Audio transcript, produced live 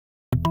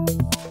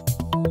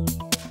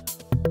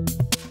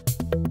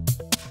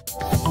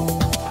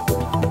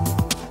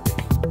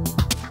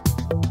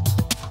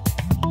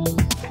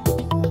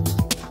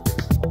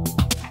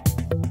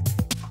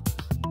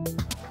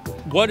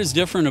What is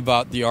different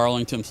about the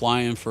Arlington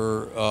Fly-In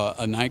for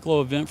a night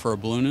glow event for a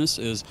balloonist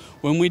is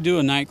when we do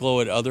a night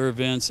glow at other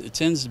events, it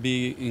tends to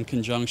be in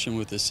conjunction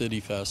with the city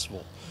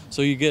festival.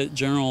 So you get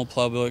general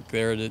public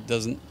there that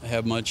doesn't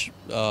have much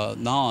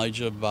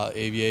knowledge about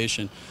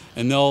aviation,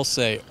 and they'll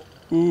say,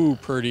 "Ooh,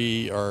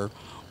 pretty," or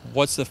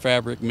 "What's the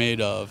fabric made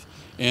of?"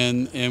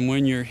 And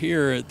when you're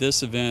here at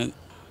this event,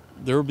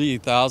 there will be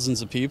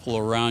thousands of people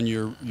around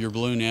your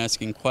balloon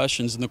asking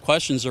questions, and the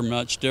questions are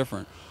much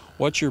different.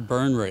 What's your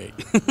burn rate?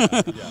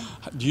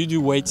 Do you do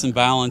weights and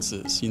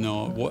balances? You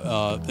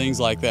know, things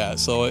like that.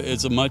 So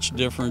it's a much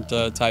different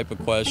type of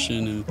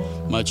question and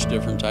much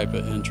different type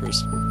of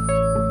interest.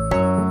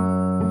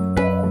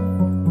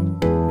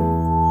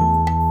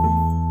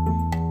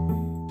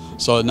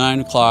 So at 9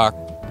 o'clock,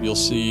 you'll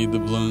see the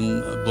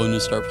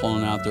balloonists start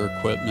pulling out their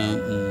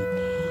equipment,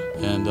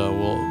 and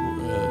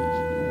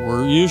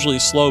we're usually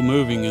slow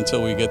moving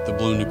until we get the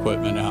balloon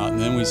equipment out, and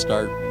then we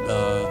start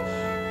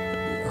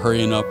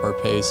hurrying up our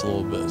pace a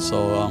little bit.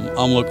 So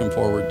I'm looking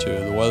forward to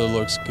it. The weather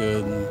looks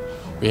good, and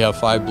we have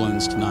 5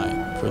 balloons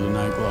tonight for the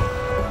night glow.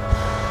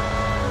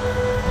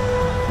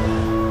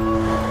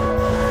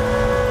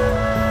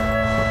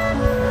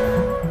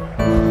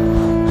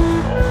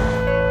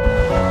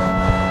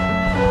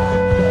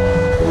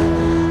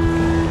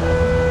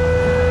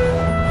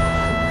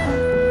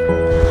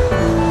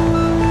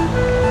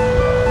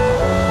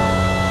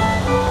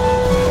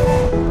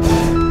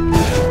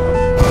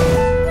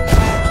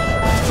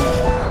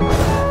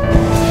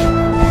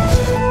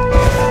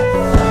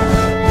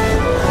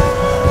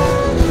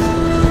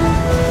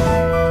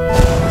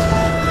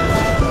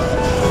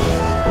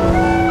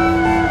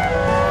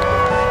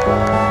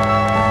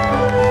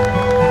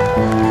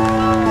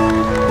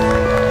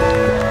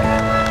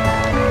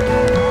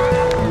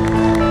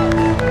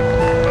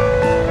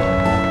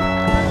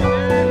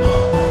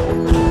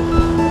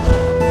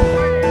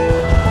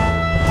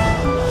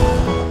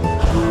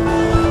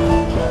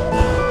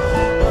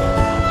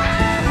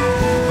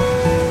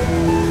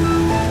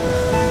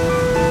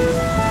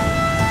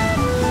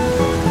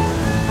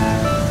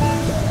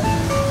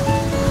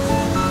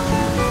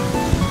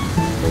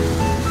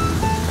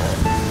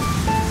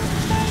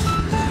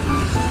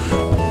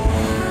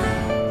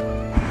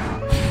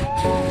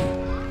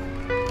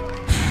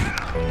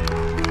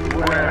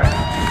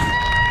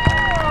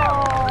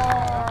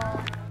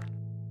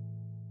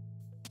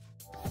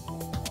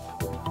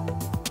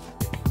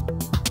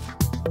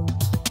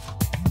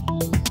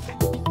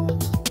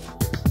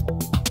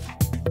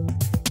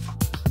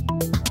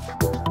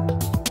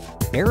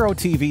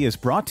 Aero-TV is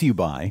brought to you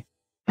by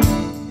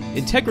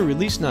Integra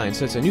Release 9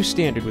 sets a new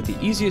standard with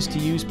the easiest to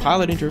use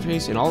pilot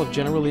interface in all of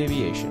general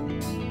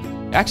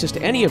aviation. Access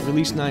to any of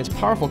Release 9's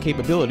powerful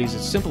capabilities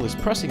is as simple as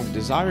pressing the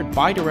desired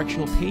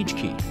bidirectional page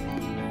key.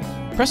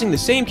 Pressing the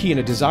same key in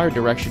a desired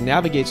direction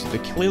navigates to the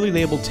clearly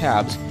labeled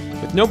tabs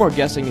with no more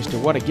guessing as to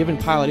what a given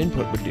pilot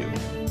input would do.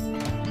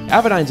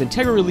 Avidyne's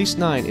Integra Release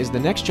 9 is the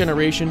next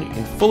generation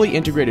in fully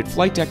integrated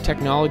flight deck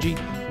technology,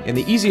 and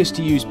the easiest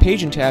to use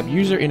page and tab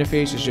user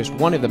interface is just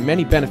one of the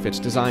many benefits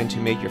designed to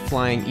make your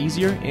flying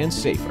easier and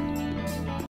safer.